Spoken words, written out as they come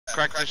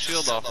cracked his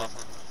shield off him.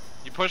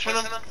 You pushing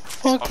him?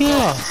 Fuck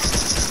yeah.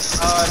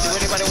 Do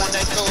anybody want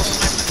that tool?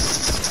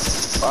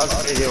 Fuck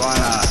it, why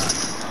not?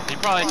 He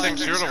probably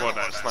thinks you're the one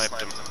that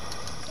sniped him.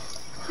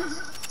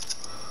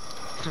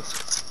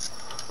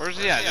 Where's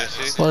he at,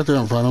 Jesse? Right there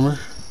in front of me.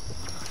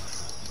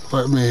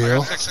 Let me I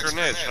heal. got 6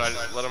 grenades. Should I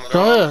let him go?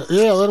 Go ahead.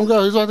 Yeah, let him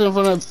go. He's right there in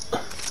front of that.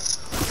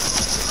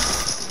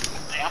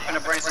 Hey, I'm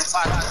finna bring some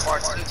fire to the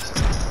party.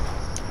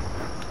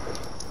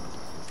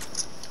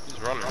 He's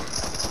running.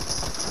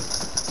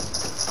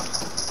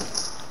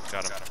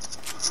 Got him.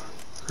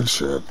 Good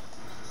shit.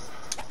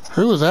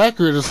 He was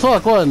accurate as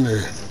fuck, wasn't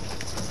he?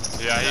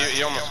 Yeah,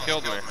 he almost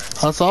killed me.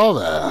 I saw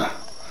that.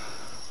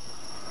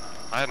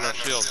 I had no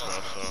shields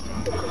though,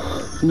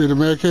 so. Need a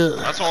med kit?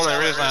 That's the only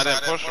reason I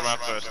didn't push him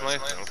after I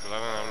sniped him, because I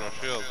didn't have no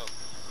shields.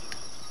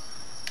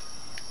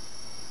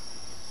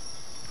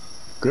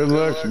 Good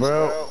looks,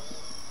 bro.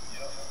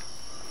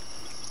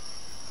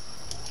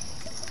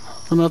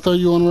 Didn't I throw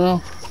you one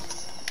round?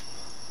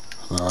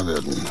 No, I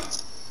didn't.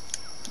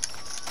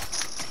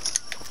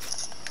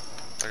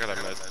 I got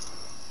a med.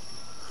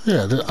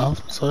 Yeah, I did. I'm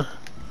sorry.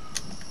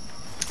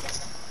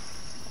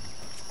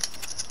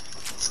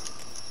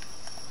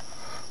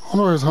 I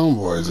wonder where his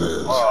homeboys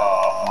is.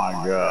 Oh my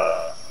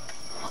god.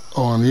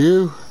 On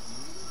you?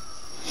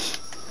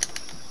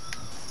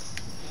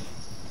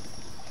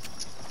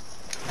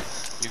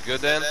 You good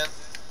then?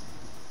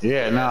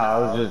 Yeah, no, I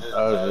was just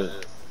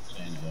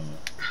changing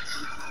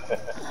it.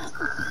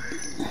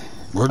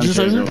 What'd you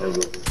say?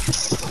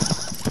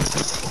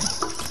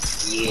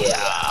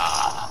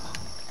 Yeah.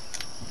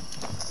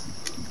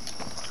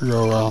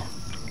 Go well.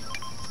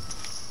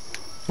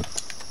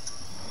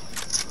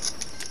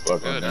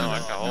 Good, now I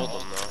can hold him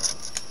though.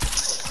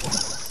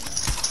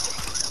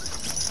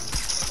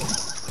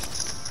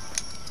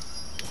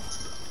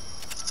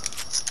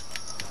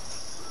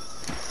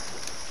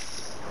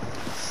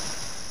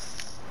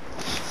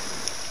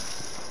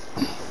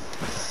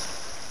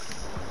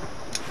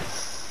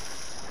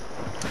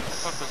 What the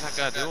fuck was that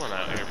guy doing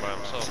out here by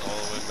himself all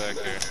the way back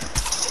here?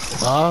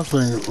 I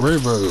think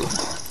reboot.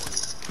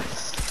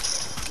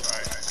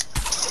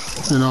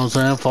 You know what I'm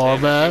saying? Far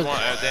back.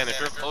 Dan, if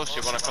you're close,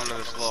 you want to come to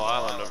this little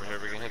island over here.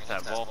 We can hit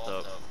that vault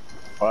up.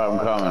 Alright, I'm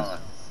coming.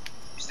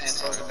 You stand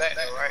towards the back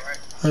though, right?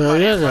 Hell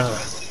yeah.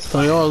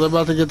 They are. They're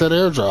about to get that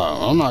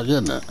airdrop. I'm not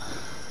getting it.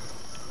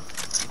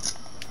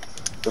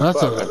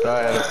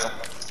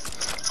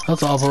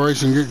 That's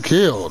Operation Get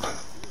Killed.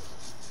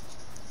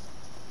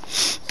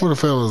 Where the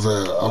hell is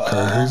that?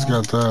 Okay, he's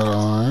got that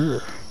on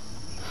here.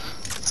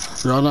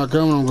 If y'all not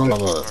coming, I'm gonna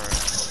look.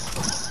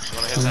 You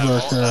want to hit that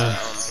vault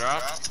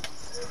drop?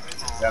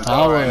 I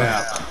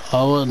I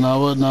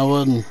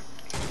wouldn't.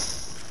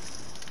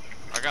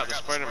 I got the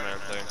Spider-Man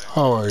thing.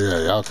 Oh, yeah,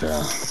 y'all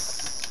can.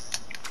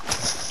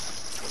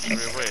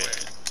 Wait.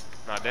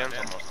 Nah, Dan's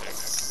almost there.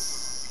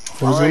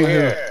 Who's right gonna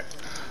here.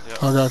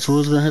 hit? I got you.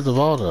 Who's gonna hit the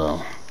vault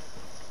though?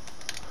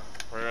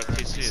 Where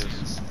TC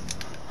is.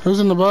 Who's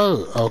in the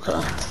boat?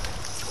 Okay.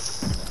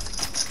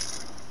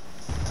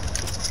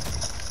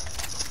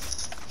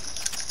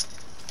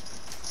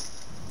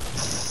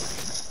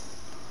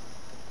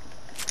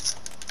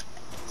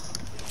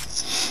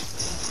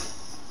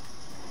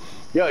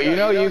 Yo, you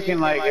know you can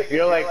like, if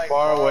you're like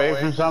far away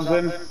from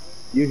something,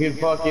 you can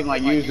fucking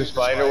like use the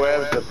spider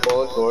web to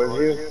pull it towards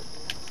you.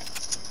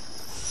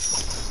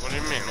 What do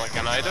you mean, like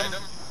an item?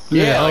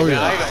 Yeah, like oh an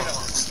yeah. item.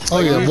 Oh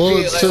yeah,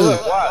 bullets too.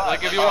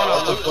 Like if you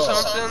want to loot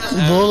something,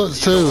 and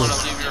Bullets you don't too. want to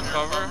leave your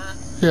cover.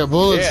 Yeah,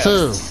 bullets Yeah.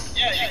 too.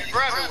 Yeah, you can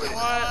grab it with it.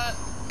 What?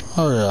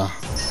 Oh yeah.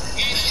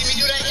 You ain't see me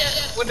do that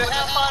yet? With the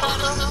half pot on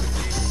them?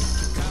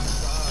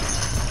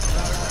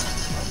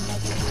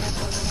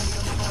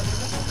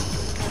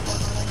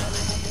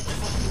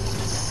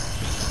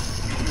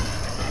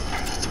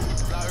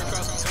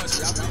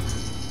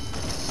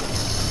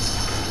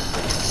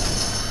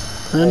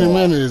 Any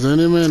minis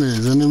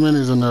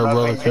in there,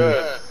 brother. Nothing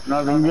good.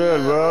 Nothing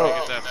good, bro.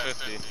 Get that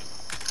 50.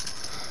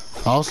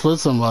 I'll split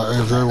some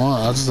if they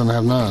want. I just didn't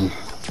have none.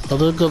 Oh,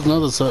 there goes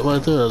another set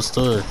right there. It's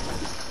three.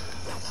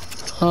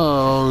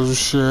 Oh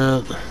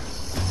shit.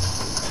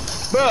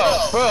 Bro,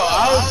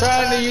 I was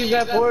trying to use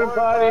that porta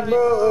potty,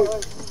 bro.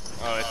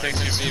 Oh, it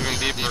takes you even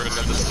deeper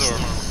into the store.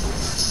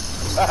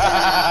 Oh,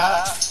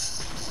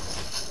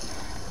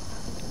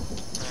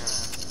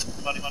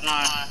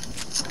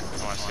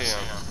 I see him.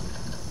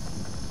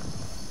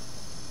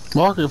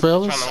 Mark it,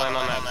 fellas. Trying to land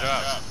on that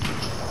drop.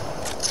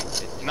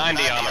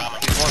 90 on him.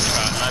 He's one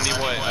shot. 90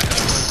 way.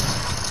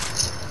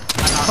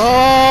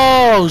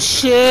 Oh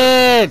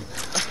shit!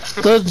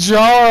 The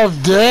jar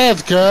of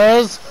death,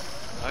 cuz.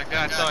 That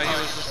guy thought he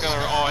was just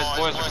gonna. Oh, his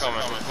boys are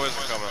coming. His boys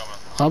are coming.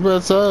 I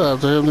bet so.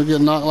 After him to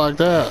get knocked like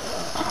that.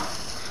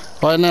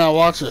 Right now,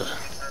 watch it.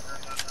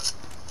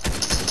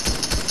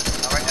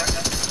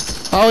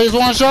 Oh, he's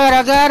one shot.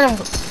 I got him.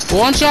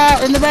 One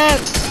shot in the back.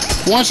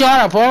 One shot.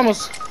 I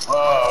promise.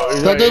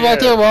 Oh, That dude right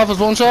there, Bob, is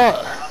one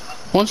shot.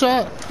 One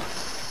shot.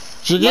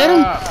 Did you get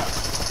him?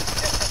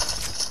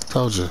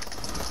 Told you.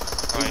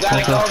 We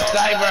gotta go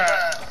cyber.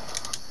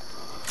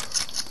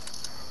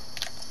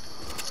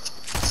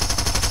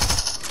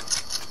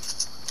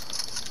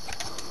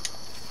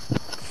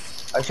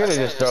 I should have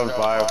just thrown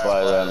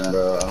Firefly then,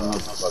 bro. I don't know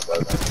what the fuck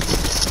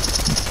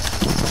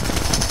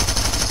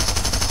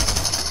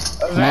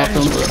I Knocked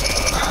him.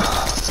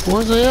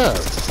 Where's he at?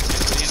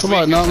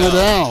 Somebody knocked me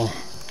down.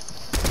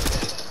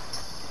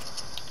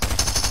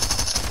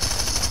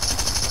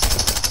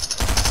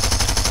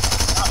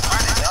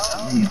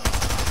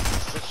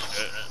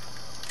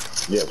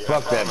 Yeah,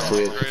 fuck that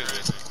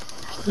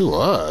bitch. He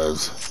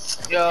was.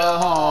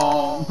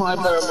 Yo, my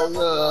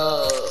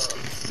burger.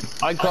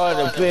 I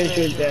caught a fish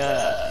with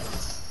that.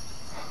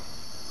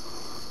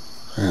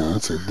 Yeah,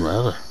 that's even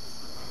better.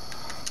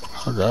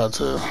 I got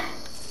to.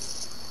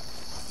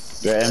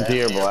 You empty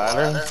your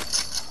bladder?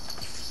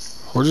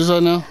 What'd you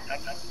say now?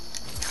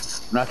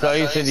 And I thought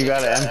you said you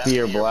gotta empty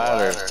your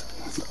bladder.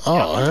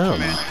 Oh, hell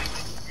no.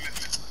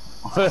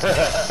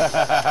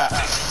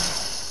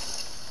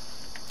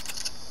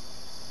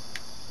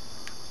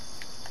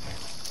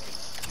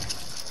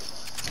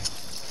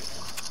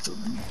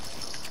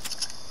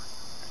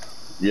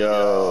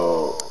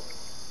 Yo.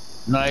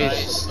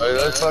 Nice. Are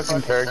those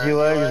fucking turkey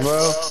legs,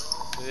 bro?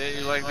 Yeah,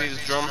 you like these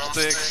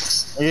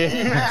drumsticks? Yeah.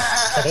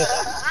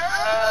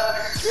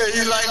 Yeah,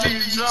 you like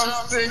these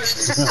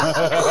drumsticks?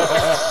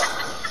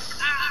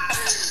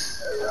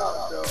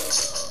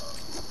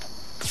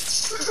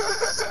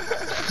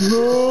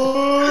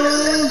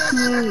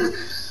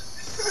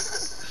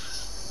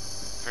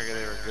 Figured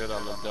they were good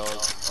on the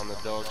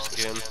dog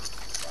skin.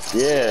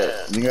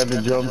 Yeah, you got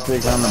the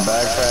drumstick on the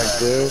backpack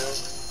too.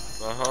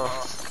 Uh-huh.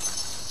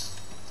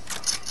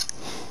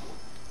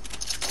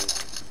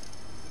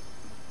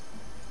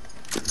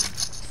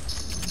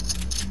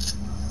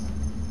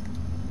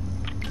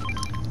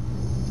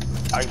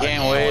 I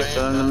can't wait for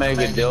them to make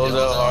a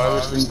dildo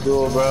harvesting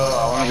tool, bro.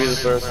 I want to be the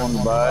first one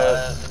to buy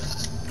it.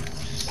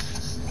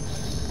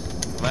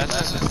 Imagine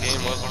if this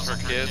game wasn't for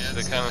kids,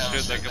 the kind of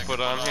shit they could put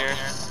on here.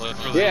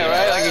 Yeah,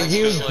 right? Like a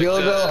huge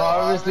dildo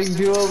harvesting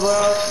tool,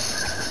 bro.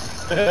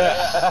 I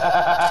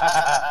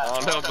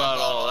don't know about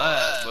all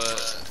that, but...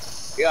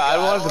 Yeah, I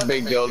want the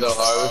big dildo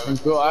harvesting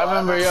tool. I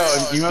remember, yo,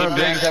 you remember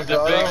Grand Theft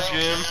Auto? The big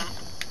gym.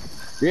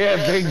 Yeah,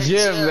 Big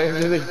Jim, they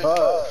did it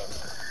called.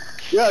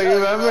 Yo, you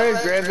remember in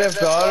Grand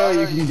Theft Auto,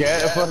 you can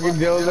get a fucking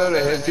dildo to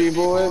hit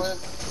people with?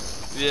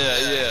 Yeah,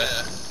 yeah.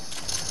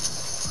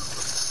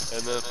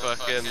 And then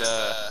fucking,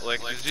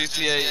 like the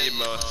GTA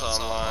emotes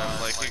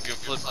online, like you can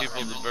flip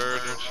people to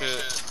bird and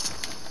shit.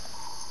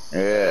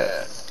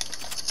 Yeah.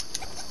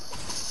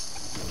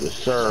 Yes,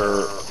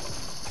 sir.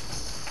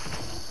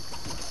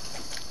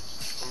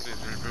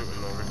 Somebody's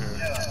rebooting over here.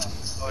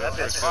 Oh, that's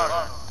it. Far.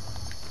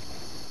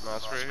 No,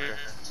 it's right here.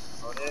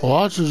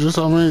 Watch it, just,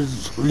 I mean,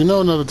 you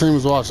know another team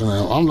is watching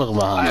them. I'm looking I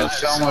behind have us.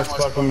 so much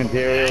fucking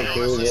material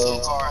too, bro.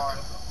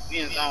 We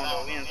in zone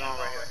though. We in zone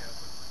right here.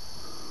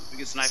 We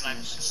can snipe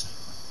them.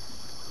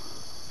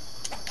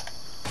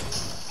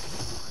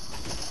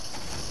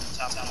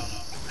 Top down.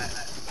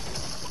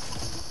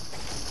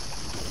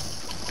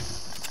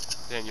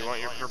 Dan, you want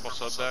your purple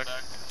sub back?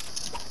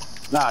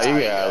 Nah, you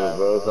can have it,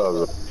 bro. It's all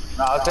good.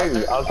 Nah, I'll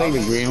take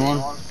the green one.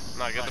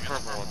 No, get the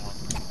purple one.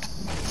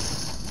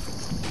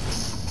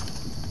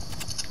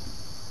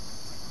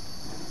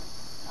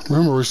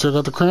 Remember, we still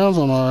got the crowns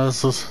on our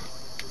asses.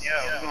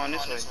 Yeah, we're going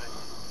this way.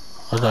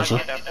 I got you.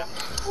 Who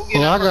get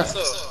Well, that I first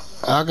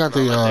up? got the,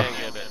 Let Dan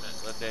get it.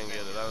 Let Dan get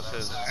it. That was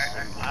his.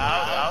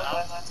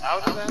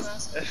 Out of that?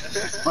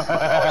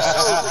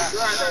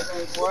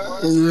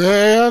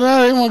 yeah, no,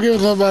 he won't give it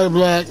to nobody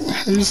black.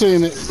 You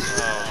seen it Oh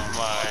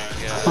my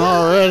god.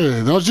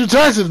 already. Don't you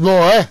touch it,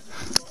 boy.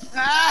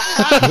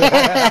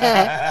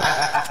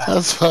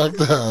 That's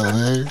fucked up,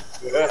 man.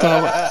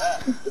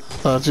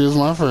 Thought you was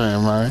my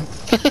friend, man.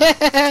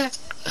 That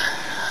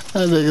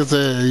nigga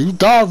said, you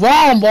thought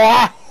wrong,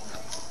 boy.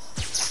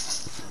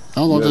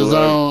 I'm going to the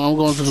zone. I'm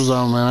going to the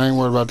zone, man. I ain't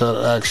worried about that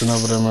action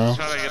over there, man.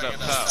 Try to get up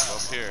top,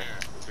 up here.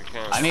 If we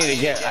can. I need to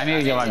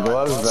get my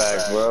gloves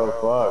back, bro.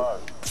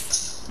 Fuck.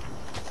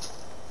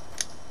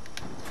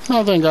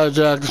 Nothing got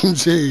Jack and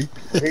G.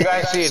 If you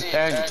guys see a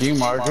tent, can you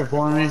mark it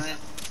for me?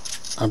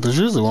 There's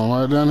usually one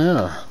right down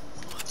here.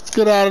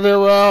 Get out of there,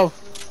 Ralph.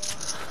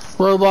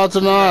 Robots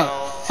or not.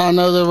 I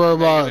know they're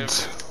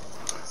robots.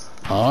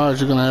 Alright,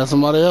 you're gonna have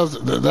somebody else.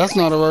 That's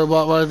not a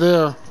robot right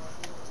there.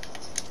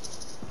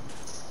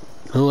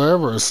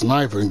 Whoever is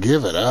sniping,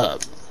 give it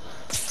up.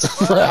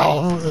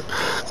 Ralph.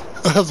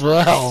 That's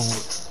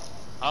Ralph.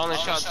 I only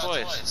shot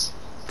twice.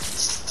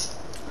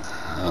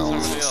 Oh.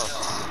 Somebody else.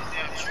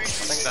 I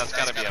think that's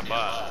gotta be a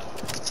bot.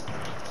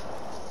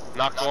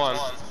 Knocked one.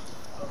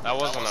 That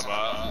wasn't a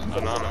bot.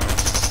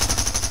 Anonymous.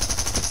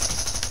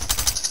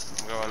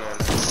 I'm going in.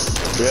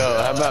 Yo,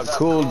 how about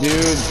Cool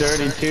Dude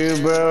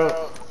 32,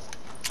 bro?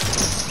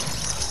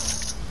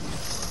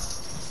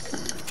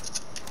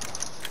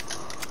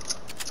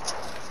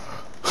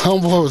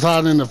 Homeboy was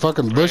hiding in the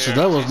fucking bushes.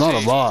 That was not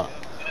a bot.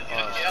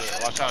 Oh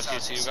shit. Watch out,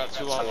 TC. You got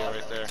two on you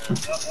right there.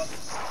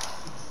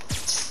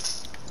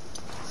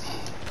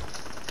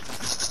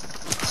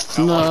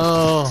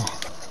 No.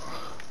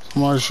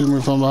 Somebody shoot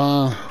me from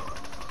behind.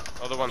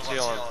 Other one's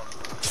healing.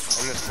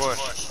 In this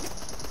bush.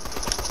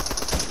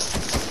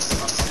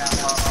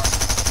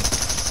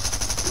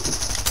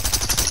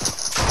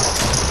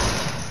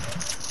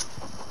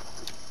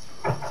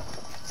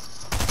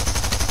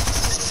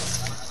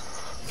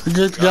 You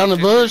get the guy in the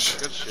bush?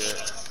 Good shit.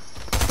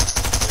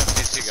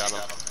 Yeah, TC got him.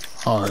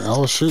 Alright, I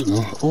was shooting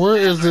him. Where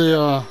is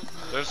the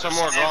There's some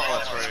more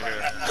gauntlets right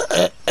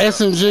here.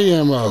 SMG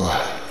ammo?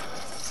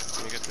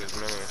 Let me get these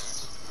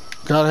minis.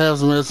 Gotta have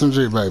some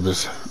SMG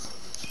babies.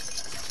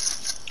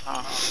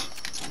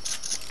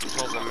 Just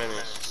hold the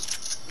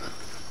minis.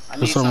 I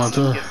There's something out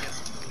there.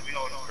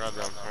 Grab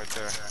them right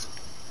there.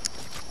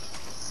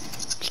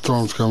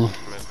 Storm's coming.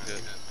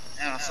 Medkit.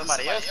 Damn,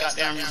 somebody else got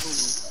damn you.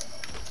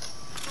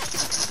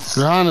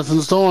 Behind us in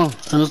the storm.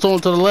 In the storm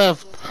to the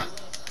left.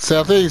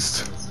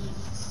 Southeast.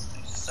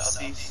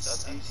 Southeast.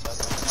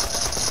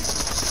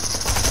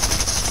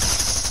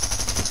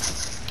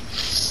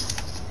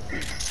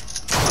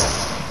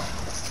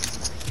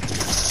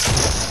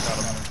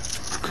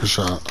 Good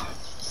shot.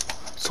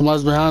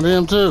 Somebody's behind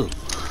him too.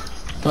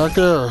 Back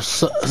there.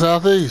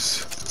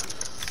 Southeast.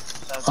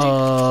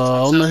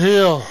 On the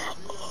hill. Back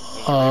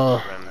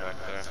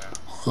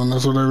there. And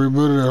that's where they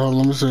rebooted it. Hold on,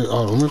 let me see.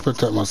 Oh, let me put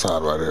that on my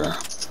side right here.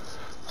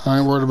 I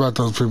ain't worried about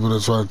those people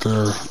that's right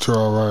there. You're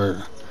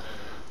alright.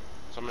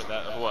 Somebody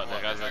that, what,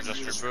 the guys that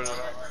just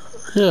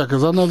rebooted? Yeah,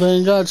 because I know they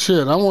ain't got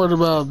shit. I'm worried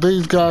about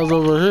these guys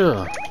over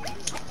here.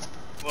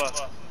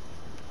 What?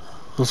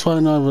 That's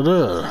fighting over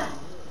there.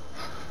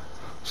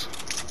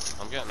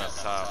 I'm getting up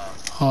top.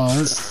 Alright.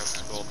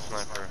 That's gold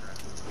sniper.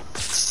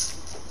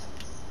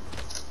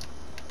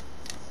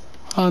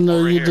 I know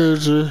Over you here. do,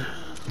 G.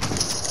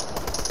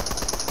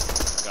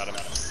 Got him.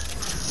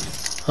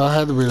 I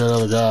had to be that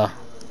other guy.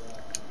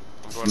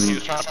 I'm going, he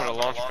was trying to put a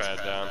launch pad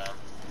down.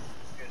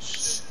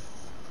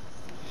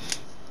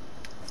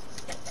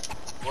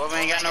 Well, we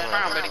ain't got no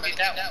crown, better get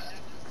that one.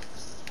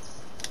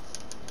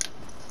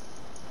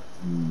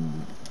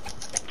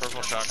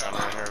 Purple shotgun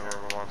right here,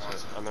 whoever wants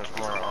it. And there's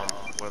more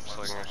web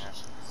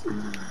slingers.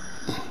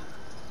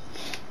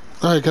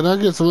 Hey, can I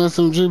get some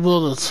SMG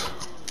bullets?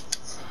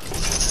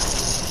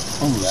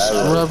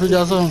 Ralph, you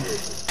got some?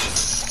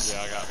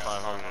 Yeah, I got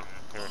 500.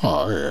 Here.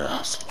 Oh,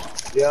 yeah.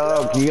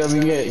 Yo, can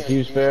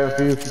you spare a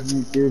few for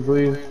me,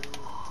 please?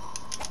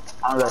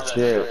 I got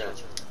shit.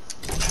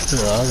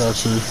 Yeah, I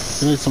got you.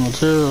 You need some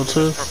material,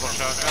 too? Purple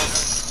shotgun?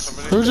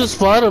 Somebody? Who just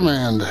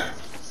Spider-Man'd?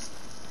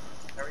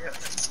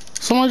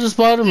 Somebody just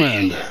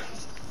Spider-Man'd.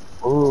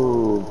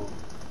 Ooh.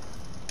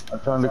 I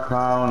found the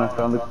crown.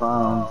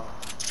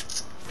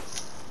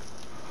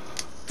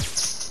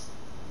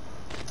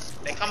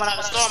 They coming out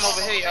the storm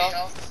over here,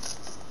 y'all.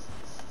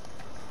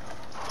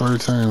 3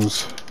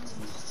 teams.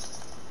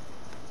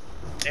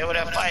 They were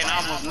there fighting.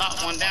 I almost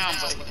knocked one down,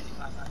 but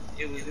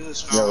it was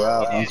strong. Yo,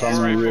 Ralph, I'm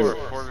telling you.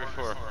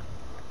 4v4.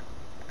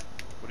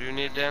 What do you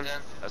need, Dan?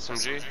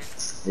 SMG?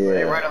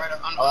 Yeah. Right up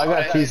Oh, I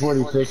got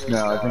 246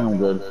 now. I think I'm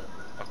good. Okay.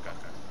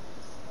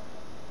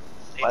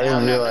 I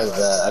didn't realize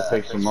that. I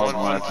picked some up when I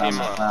One found team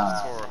my up. crown.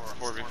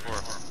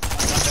 4v4.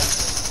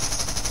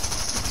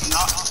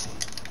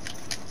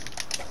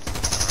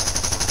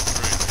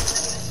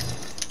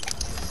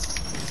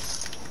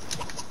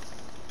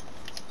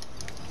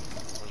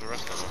 Where's the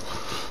rest of them?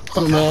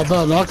 Oh, man, I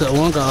about knocked that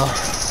one guy.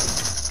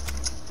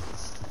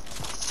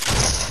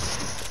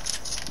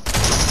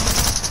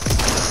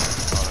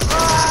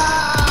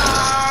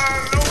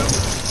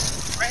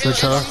 Good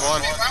shot.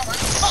 One.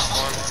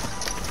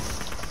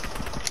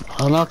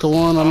 I knocked the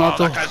one, I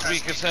knocked Oh, the... that guy's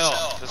weak as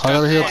hell. This I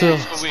gotta guy's heal,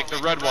 too. so weak. The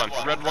red one.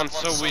 The red one's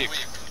so weak.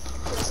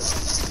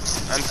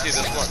 And see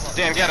this one.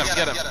 Dan, get him.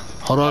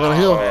 Hold on, I gotta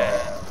heal. Man.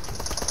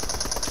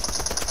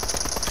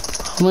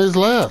 How many's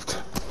left?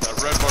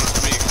 That red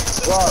one's weak.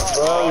 Fuck,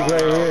 bro, he's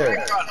right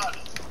here.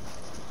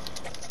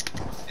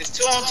 It's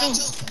 2 on 2.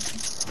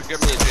 Forgive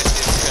me, JC.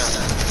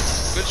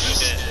 Good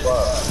shit.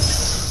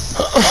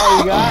 Oh,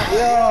 you got? Yo,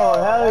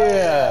 hell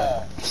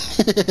yeah.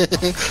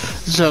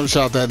 Jump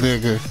shot that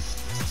nigga.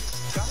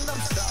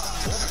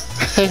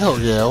 Hell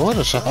yeah, what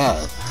a shot.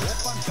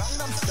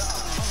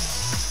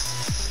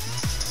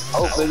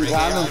 Open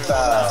Gangnam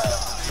Style.